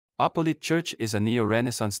Apalit Church is a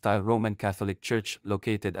neo-Renaissance style Roman Catholic church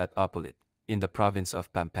located at Apalit, in the province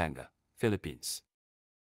of Pampanga, Philippines.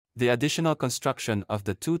 The additional construction of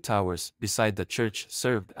the two towers beside the church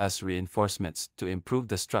served as reinforcements to improve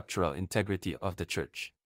the structural integrity of the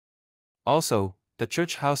church. Also, the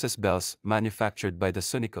church houses bells manufactured by the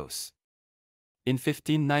Sunicos. In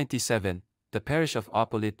 1597, the Parish of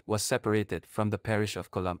Apalit was separated from the Parish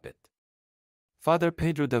of Calumpit. Father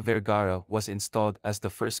Pedro de Vergara was installed as the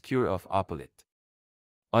first curé of Apalit.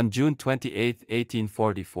 On June 28,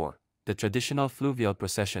 1844, the traditional fluvial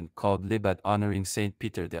procession called Libad honoring Saint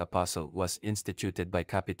Peter the Apostle was instituted by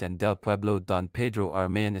Capitán del Pueblo Don Pedro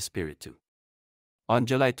Armayan Espíritu. On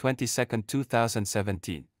July 22,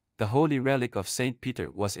 2017, the holy relic of Saint Peter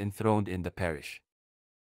was enthroned in the parish.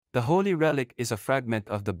 The holy relic is a fragment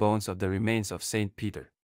of the bones of the remains of Saint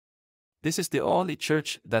Peter. This is the only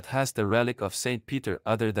church that has the relic of Saint Peter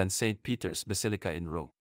other than Saint Peter's Basilica in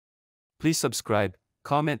Rome. Please subscribe,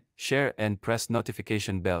 comment, share and press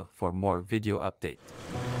notification bell for more video update.